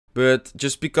but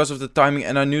just because of the timing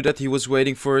and I knew that he was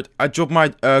waiting for it, I dropped my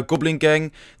Goblin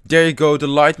gang. There you go, the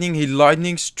lightning. He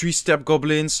lightnings 3-step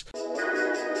goblins.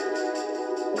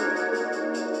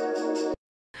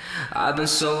 I've been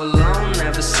so alone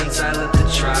ever since I left the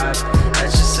tribe.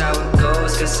 That's just how it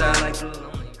goes, cause I like the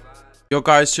lonely vibe. Yo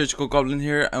guys, SurgicalGoblin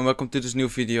here and welcome to this new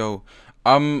video.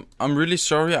 I'm really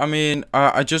sorry. I mean,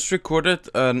 I just recorded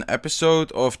an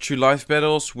episode of 3 live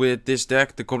battles with this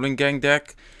deck, the Goblin gang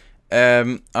deck.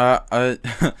 I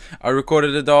I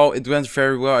recorded it all. It went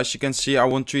very well. As you can see, I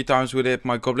won 3 times with it.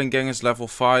 My Goblin gang is level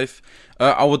 5.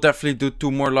 I will definitely do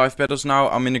 2 more live battles now.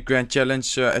 I'm in a grand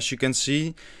challenge, as you can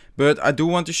see. But I do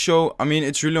want to show, I mean,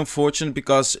 it's really unfortunate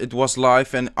because it was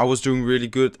live and I was doing really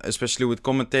good, especially with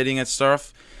commentating and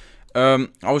stuff. I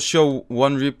will show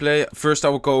one replay. First I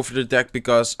will go over the deck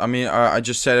because, I mean, I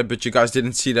just said it, but you guys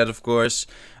didn't see that, of course.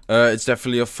 It's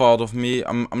definitely a fault of me.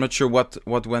 I'm not sure what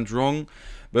went wrong,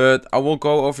 but I will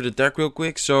go over the deck real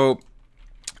quick. So,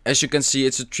 as you can see,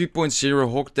 it's a 3.0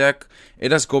 Hawk deck.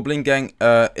 It has Goblin Gang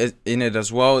in it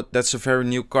as well. That's a very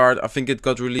new card. I think it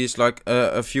got released like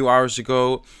a few hours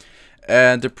ago.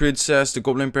 And the Princess, the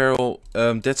Goblin Barrel,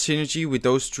 that synergy with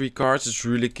those 3 cards is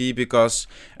really key because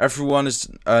everyone is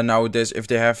nowadays, if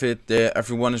they have it,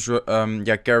 everyone is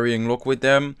carrying lock with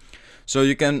them. So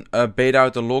you can bait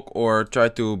out the lock or try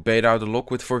to bait out the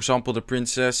lock with, for example, the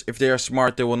Princess. If they are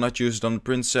smart, they will not use it on the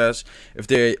Princess. If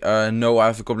they know I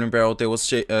have a Goblin Barrel, they will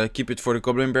say, keep it for the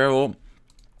Goblin Barrel.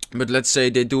 But let's say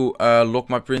they do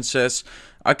lock my Princess.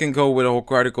 I can go with a Hawk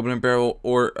Rider Goblin Barrel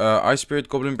or Ice Spirit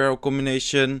Goblin Barrel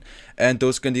combination. And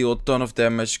those can deal a ton of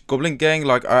damage. Goblin Gang,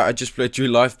 like I just played 3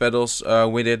 live battles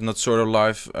with it. Not sort of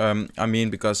live, I mean,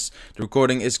 because the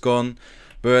recording is gone.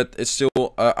 But it's still,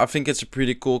 I think it's a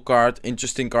pretty cool card,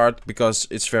 interesting card, because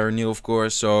it's very new, of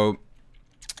course. So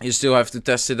you still have to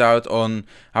test it out on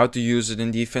how to use it in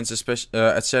defense, especially,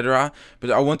 etc. But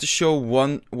I want to show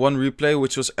one replay,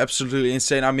 which was absolutely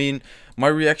insane. I mean, my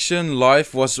reaction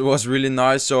live was really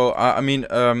nice. So I mean,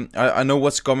 I know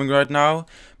what's coming right now,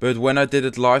 but when I did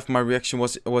it live, my reaction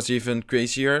was even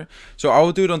crazier. So I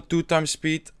will do it on 2 times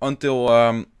speed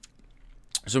until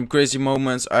some crazy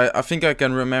moments. I think I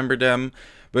can remember them,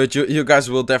 but you guys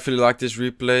will definitely like this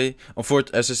replay.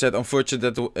 As I said,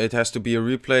 unfortunate that it has to be a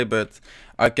replay, but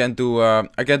I can't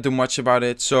do much about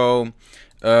it. So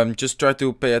just try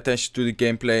to pay attention to the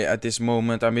gameplay at this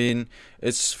moment. I mean,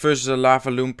 it's versus a Lava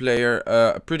Loon player,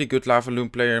 a pretty good Lava Loon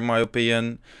player in my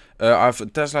opinion. I have a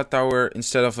Tesla Tower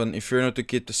instead of an Inferno to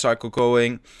keep the cycle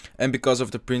going. And because of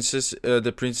the Princess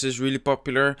is really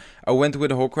popular, I went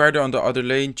with a Hawk Rider on the other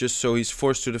lane just so he's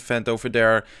forced to defend over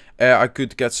there. I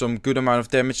could get some good amount of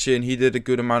damage in. He did a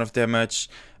good amount of damage.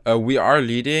 We are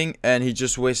leading and he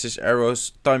just wastes his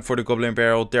arrows. Time for the Goblin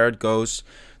Barrel. There it goes.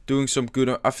 Doing some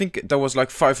good, I think that was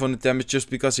like 500 damage just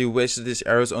because he wasted his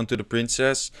arrows onto the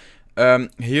Princess.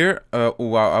 Here, oh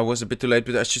wow, I was a bit too late,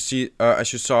 but as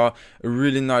you saw, a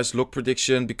really nice lock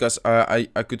prediction because I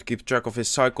could keep track of his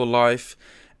cycle life.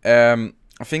 I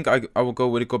think I will go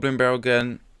with a Goblin Barrel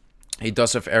again. He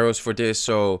does have arrows for this,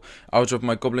 so I'll drop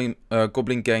my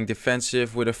Goblin Gang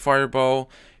defensive with a Fireball.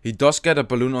 He does get a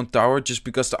balloon on tower just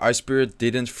because the Ice Spirit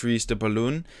didn't freeze the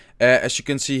balloon. As you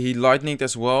can see, he lightninged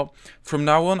as well. From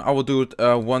now on, I will do it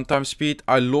 1 time speed.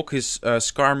 I lock his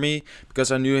Scar me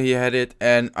because I knew he had it,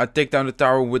 and I take down the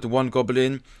tower with 1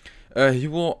 Goblin. I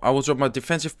will drop my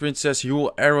defensive Princess. He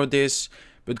will arrow this,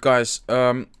 but guys,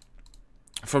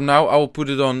 from now I will put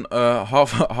it on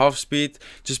half speed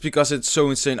just because it's so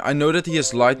insane. I know that he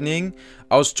has lightning.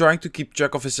 I was trying to keep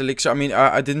track of his elixir. I mean,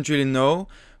 I didn't really know,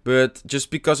 but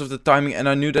just because of the timing and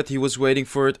I knew that he was waiting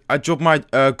for it, I dropped my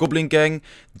Goblin Gang.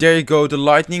 There you go, the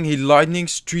lightning. He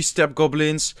lightnings 3-step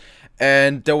goblins.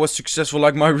 And that was successful.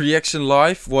 Like, my reaction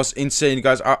live was insane,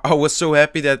 guys. I was so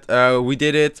happy that we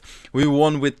did it. We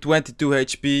won with 22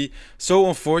 HP. So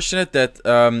unfortunate that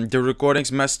the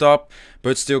recordings messed up.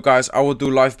 But still, guys, I will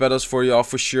do live battles for y'all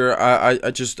for sure. I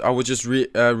would just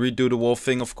redo the whole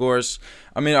thing, of course.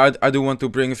 I mean, I do want to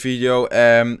bring a video.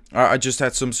 I just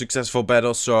had some successful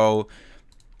battles, so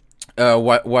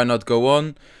why not go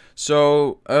on?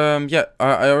 So, yeah,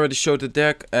 I already showed the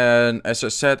deck, and as I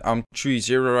said, I'm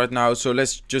 3-0 right now, so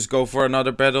let's just go for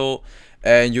another battle,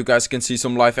 and you guys can see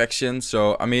some live action.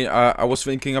 So, I mean, I was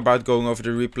thinking about going over the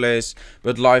replays,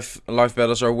 but live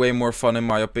battles are way more fun in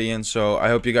my opinion, so I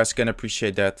hope you guys can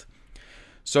appreciate that.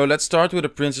 So let's start with the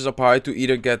princess up high to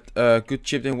either get good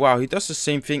chipped in. Wow, he does the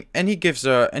same thing, and he gives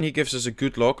us a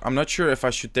good lock. I'm not sure if I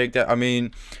should take that. I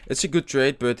mean, it's a good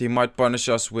trade, but he might punish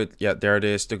us with, yeah, there it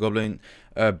is, the goblin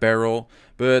barrel.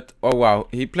 But oh wow,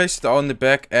 he placed it all in the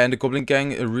back, and the goblin gang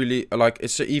really, like,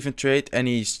 it's an even trade, and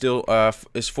he still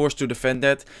is forced to defend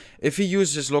that. If he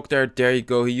uses his lock there you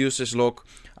go, he uses his lock.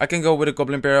 I can go with a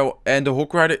goblin barrel, and the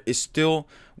Hawk Rider is still,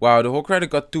 wow, the Hawk Rider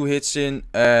got 2 hits in,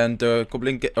 and the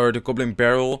goblin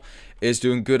barrel is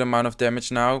doing good amount of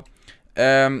damage now.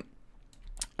 I'm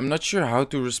not sure how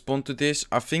to respond to this.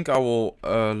 I think I will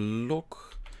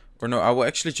look, or no, I will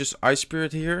actually just Ice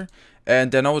Spirit here,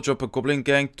 and then I will drop a goblin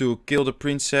gang to kill the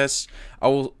princess. I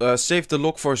will save the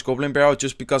lock for his goblin barrel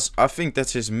just because I think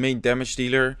that's his main damage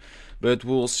dealer. But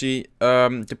we'll see.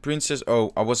 The princess.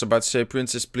 Oh, I was about to say,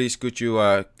 princess, please could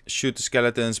you shoot the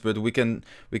skeletons? But we can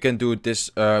do this.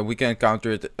 We can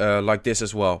counter it like this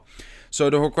as well.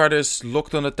 So the Hawk Rider is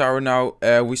locked on the tower now.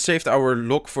 We saved our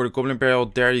lock for the goblin barrel.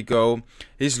 There you go.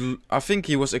 I think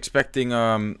he was expecting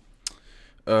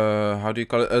how do you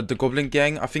call it, the goblin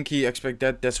gang. I think he expected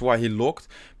that, that's why he locked,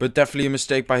 but definitely a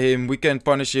mistake by him. We can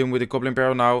punish him with the goblin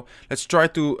barrel now. Let's try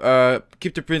to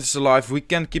keep the princess alive. We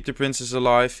can keep the princess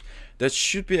alive. That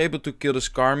should be able to kill the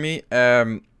Skarmy.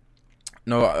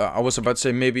 No, I was about to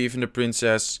say maybe even the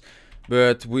princess,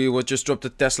 but we will just drop the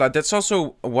Tesla. That's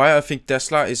also why I think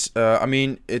Tesla is, I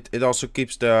mean, it also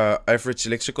keeps the average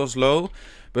elixir cost low.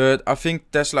 But I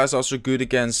think Tesla is also good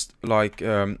against, like,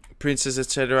 princess,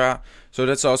 etc. So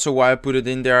that's also why I put it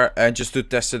in there, and just to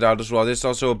test it out as well. This is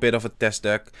also a bit of a test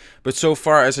deck. But so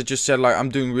far, as I just said, like, I'm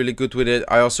doing really good with it.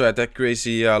 I also had that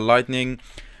crazy lightning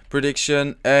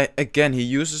prediction. Again, he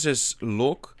uses his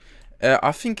lock.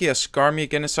 I think he has Skarmy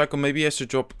again in cycle. Maybe he has to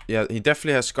drop. Yeah, he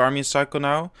definitely has Skarmy in cycle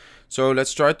now. So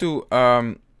let's try to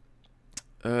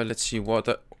let's see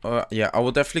what. Yeah, I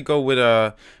will definitely go with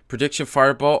a prediction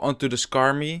fireball onto the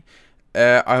Skarmy.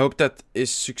 I hope that is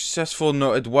successful.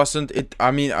 No, it wasn't.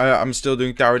 I mean, I'm still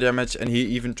doing tower damage, and he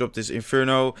even dropped this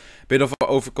Inferno. Bit of an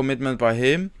overcommitment by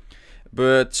him.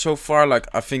 But so far, like,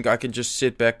 I think I can just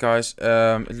sit back, guys.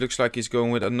 It looks like he's going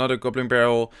with another goblin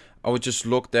barrel. I will just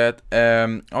lock that.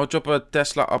 I'll drop a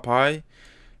Tesla up high.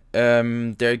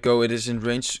 There you go. It is in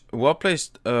range. Well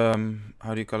placed.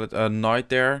 How do you call it? A knight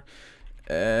there.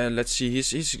 Let's see.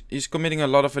 He's committing a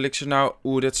lot of elixir now.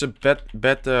 Ooh, that's a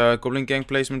bad goblin gang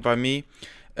placement by me.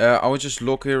 I will just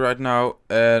lock here right now,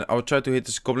 and I will try to hit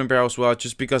this goblin barrel as well,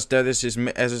 just because that is his,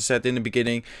 as I said in the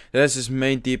beginning, that is his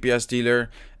main DPS dealer.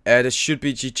 This should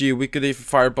be GG. We could even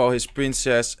fireball his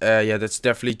princess. Yeah, that's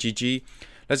definitely GG.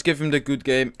 Let's give him the good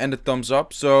game and the thumbs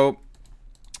up. So,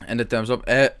 and the thumbs up.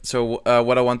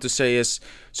 What I want to say is,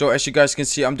 so as you guys can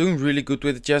see, I'm doing really good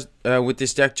with it, just with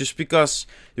this deck, just because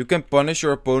you can punish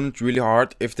your opponent really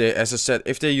hard if they, as I said,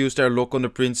 if they use their lock on the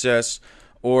princess,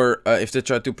 or if they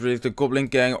try to predict the goblin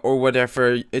gang or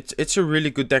whatever. It's a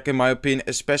really good deck in my opinion,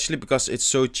 especially because it's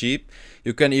so cheap.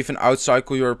 You can even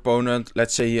outcycle your opponent.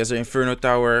 Let's say he has an Inferno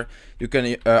tower, you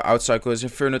can outcycle his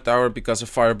Inferno tower because a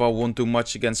fireball won't do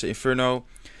much against the Inferno.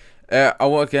 I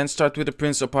will again start with the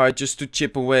prince up high just to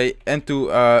chip away and to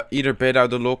either bait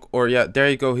out the lock, or yeah, there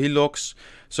you go, he locks.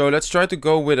 So let's try to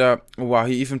go with a, wow,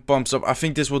 he even pumps up. I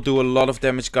think this will do a lot of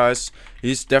damage, guys.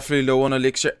 He's definitely low on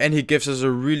elixir, and he gives us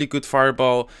a really good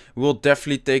fireball. We'll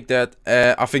definitely take that.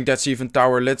 I think that's even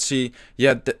tower. Let's see.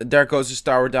 Yeah, there goes his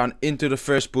tower down into the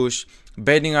first push,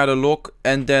 baiting out a lock,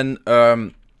 and then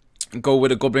go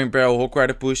with a goblin barrel Hawk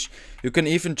Rider push. You can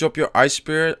even drop your ice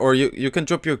spirit, or you can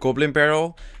drop your goblin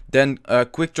barrel, then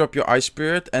quick drop your ice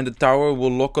spirit, and the tower will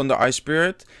lock on the ice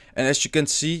spirit. And as you can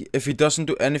see, if he doesn't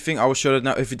do anything, I will show it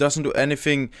now. If he doesn't do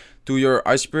anything to your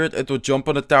ice spirit, it will jump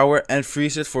on the tower and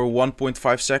freeze it for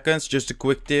 1.5 seconds. Just a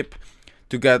quick tip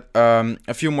to get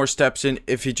a few more steps in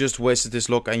if he just wasted his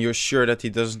lock and you're sure that he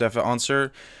doesn't have an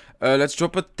answer. Let's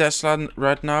drop a Tesla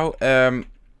right now.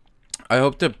 I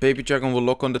hope the baby dragon will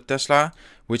lock on the Tesla,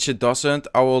 which it doesn't.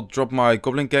 I will drop my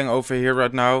goblin gang over here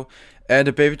right now, and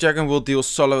the baby dragon will deal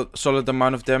solid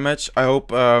amount of damage. I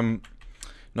hope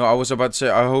no, I was about to say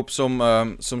I hope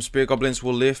some spear goblins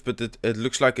will live, but it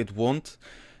looks like it won't.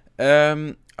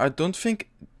 I don't think,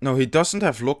 no, he doesn't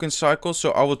have lock in cycle,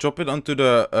 so I will drop it onto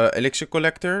the elixir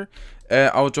collector.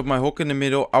 I will drop my hook in the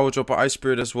middle. I will drop an ice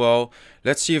spirit as well.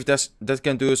 Let's see if that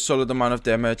can do a solid amount of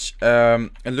damage.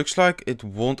 It looks like it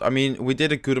won't. I mean, we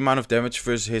did a good amount of damage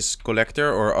versus his collector,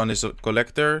 or on his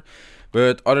collector,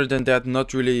 but other than that,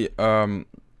 not really.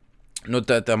 Not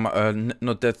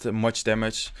that much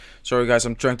damage. Sorry guys,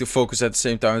 I'm trying to focus at the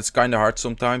same time. It's kind of hard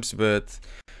sometimes, but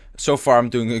so far I'm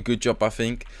doing a good job, I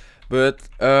think. But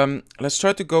let's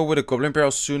try to go with a Goblin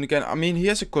Barrel soon again. I mean, he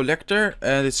has a collector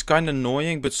and it's kind of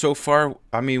annoying, but so far,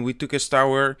 I mean, we took his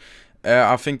tower.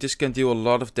 I think this can deal a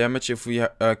lot of damage if we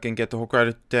can get the Hawk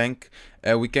Rider to tank.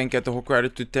 We can get the Hawk Rider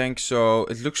to tank, so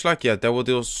it looks like, yeah, that will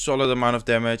deal a solid amount of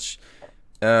damage.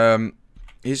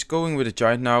 He's going with a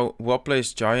Giant now. Well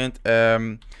placed Giant.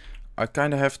 I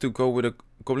kind of have to go with a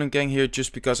Goblin Gang here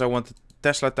just because I want the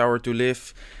Tesla Tower to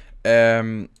live.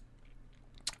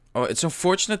 Oh, it's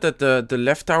unfortunate that the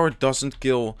left tower doesn't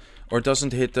kill or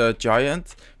doesn't hit the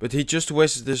Giant, but he just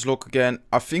wasted this lock again.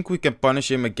 I think we can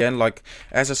punish him again. Like,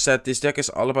 as I said, this deck is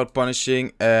all about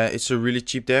punishing. It's a really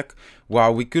cheap deck.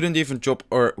 Wow, we couldn't even drop,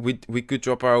 or we could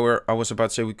drop our, I was about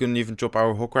to say we couldn't even drop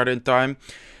our Hawk Rider in time.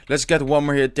 Let's get one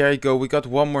more hit. There you go, we got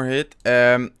one more hit.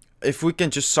 If we can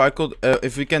just cycle,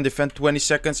 if we can defend 20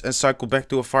 seconds and cycle back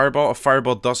to a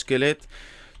fireball does kill it.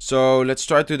 So let's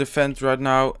try to defend right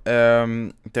now.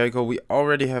 There you go. We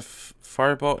already have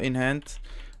fireball in hand.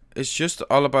 It's just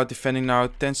all about defending now.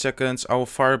 10 seconds. I will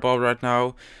fireball right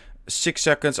now. 6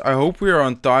 seconds. I hope we are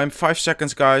on time. 5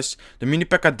 seconds, guys. The mini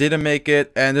P.E.K.K.A didn't make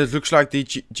it, and it looks like the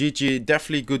GG.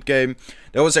 Definitely good game.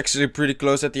 That was actually pretty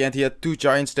close at the end. He had 2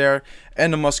 Giants there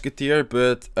and a Musketeer,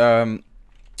 but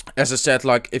as I said,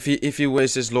 like if he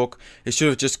wastes his lock, he should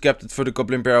have just kept it for the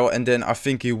Goblin Barrel, and then I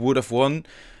think he would have won.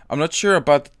 I'm not sure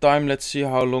about the time. Let's see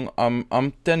how long.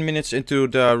 I'm 10 minutes into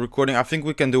the recording. I think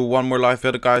we can do one more live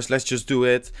battle, guys. Let's just do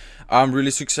it. I'm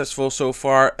really successful so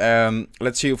far.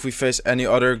 Let's see if we face any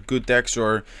other good decks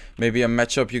or maybe a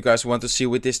matchup you guys want to see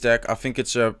with this deck. I think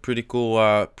it's a pretty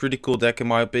cool deck in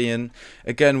my opinion.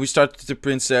 Again, we started with the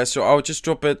Princess, so I'll just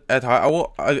drop it at high.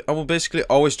 I will basically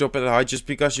always drop it at high just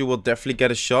because you will definitely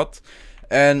get a shot.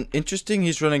 And interesting,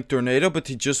 he's running Tornado, but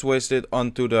he just wasted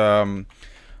onto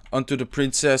the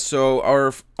Princess. So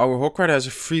our Hawk Rider has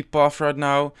a free path right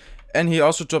now, and he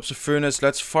also drops a Furnace.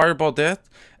 Let's fireball that.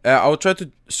 I will try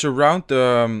to surround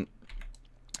the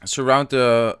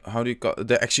how do you call it?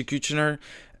 The Executioner,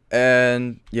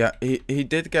 and yeah, he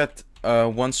did get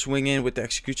one swing in with the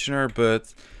Executioner,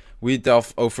 but we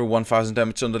dealt over 1000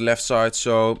 damage on the left side.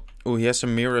 So oh, he has a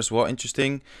mirror as well.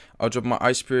 Interesting. I'll drop my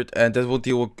Ice Spirit, and that will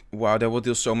deal, wow, that will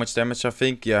deal so much damage. I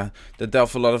think, yeah, that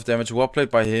dealt a lot of damage. Well played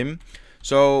by him.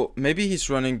 So maybe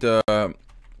he's running the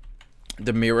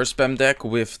mirror spam deck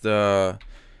with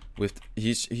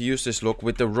he used this lock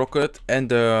with the Rocket and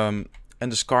the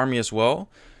Skarmy as well.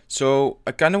 So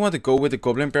I kind of want to go with the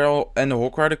Goblin Barrel and the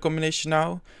Hawk Rider combination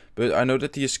now, but I know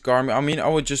that he is Skarmy. I mean, I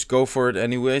would just go for it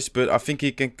anyways, but I think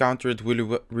he can counter it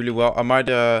really well. I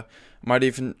might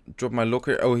even drop my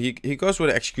locker. Oh, he goes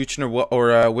with an Executioner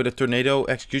with a Tornado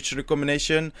Executioner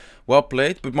combination. Well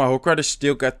played, but my Hawk Rider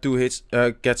still gets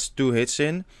 2 hits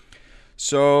in.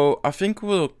 So I think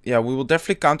we will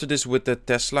definitely counter this with the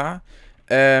Tesla.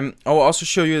 I will also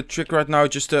show you a trick right now,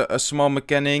 just a small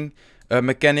mechanic.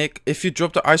 If you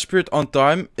drop the Ice Spirit on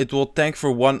time, it will tank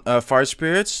for 1 Fire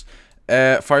Spirit,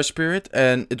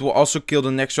 and it will also kill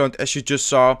the next round, as you just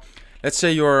saw. Let's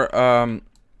say you're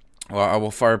well, I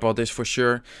will fireball this for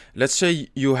sure. Let's say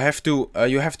you have to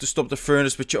stop the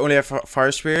Furnace, but you only have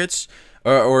Fire Spirits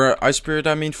or Ice Spirit.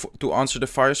 I mean, to answer the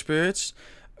Fire Spirits.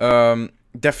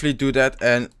 Definitely do that.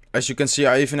 And as you can see,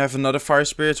 I even have another Fire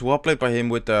Spirit. Well played by him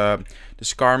with the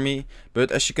Skarmy.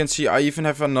 But as you can see, I even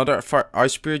have another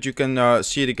Ice Spirit. You can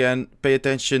see it again. Pay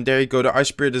attention. There you go. The Ice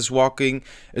Spirit is walking.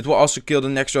 It will also kill the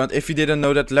next round. If you didn't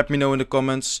know that, let me know in the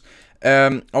comments.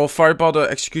 I will fireball the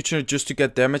Executioner just to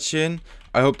get damage in.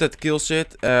 I hope that kills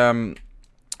it.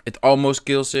 It almost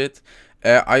kills it.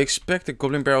 I expect a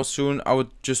Goblin Barrel soon. I would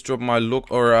just drop my look,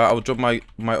 or I would drop my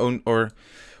own, or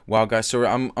wow, guys, sorry,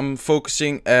 I'm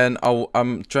focusing and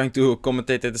I'm trying to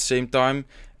commentate at the same time,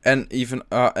 and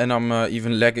I'm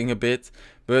even lagging a bit.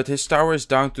 But his tower is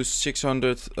down to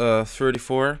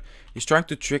 634. He's trying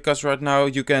to trick us right now.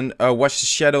 You can watch the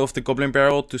shadow of the Goblin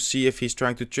Barrel to see if he's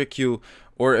trying to trick you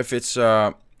or if it's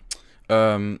a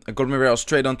Goblin Barrel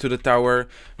straight onto the tower.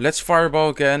 Let's fireball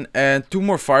again, and 2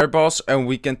 more fireballs and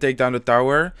we can take down the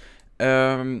tower.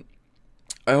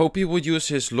 I hope he would use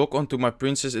his lock onto my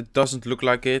Princess. It doesn't look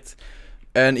like it.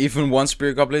 And even 1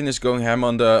 Spirit Goblin is going ham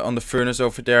on the Furnace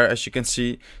over there, as you can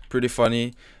see. Pretty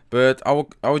funny. But I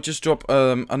will just drop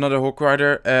another Hawk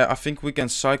Rider. I think we can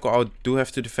cycle. I do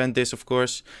have to defend this, of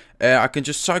course. I can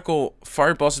just cycle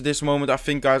fireballs at this moment, I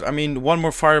think, guys. I mean, 1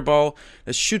 more fireball.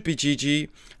 That should be GG.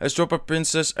 Let's drop a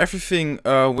Princess. Everything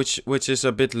which is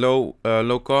a bit low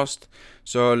cost.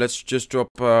 So let's just drop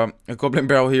a Goblin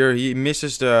Barrel here. He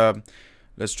misses the...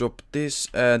 Let's drop this.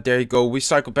 There you go. We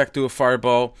cycle back to a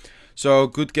fireball. So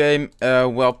good game.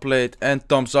 Well played. And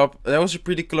thumbs up. That was a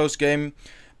pretty close game.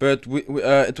 but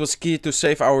it was key to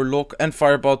save our lock and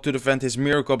fireball to defend his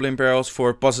mirror goblin barrels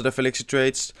for positive elixir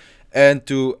trades, and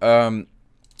to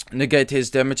negate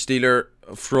his damage dealer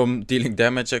from dealing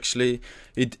damage. Actually,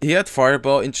 he had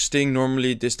fireball. Interesting.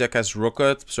 Normally this deck has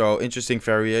rocket, so interesting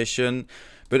variation.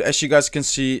 But as you guys can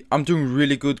see, I'm doing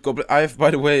really good. Goblin. I have, by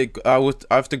the way, I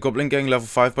have the Goblin Gang level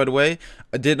 5. By the way,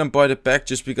 I didn't buy the pack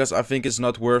just because I think it's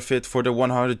not worth it for the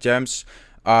 100 gems.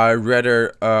 I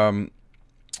rather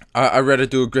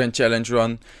do a grand challenge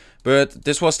run. But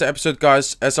this was the episode,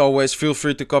 guys. As always, feel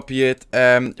free to copy it.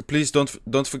 Please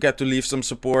don't forget to leave some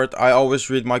support. I always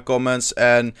read my comments,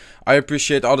 and I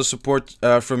appreciate all the support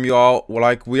from you all.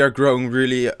 Like, we are growing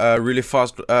really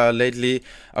fast lately.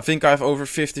 I think I have over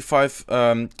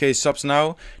 55k subs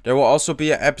now. There will also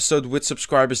be an episode with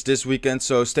subscribers this weekend,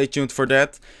 so stay tuned for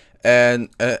that. And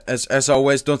as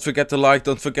always, don't forget to like,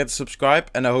 don't forget to subscribe,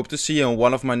 and I hope to see you in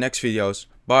one of my next videos.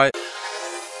 Bye.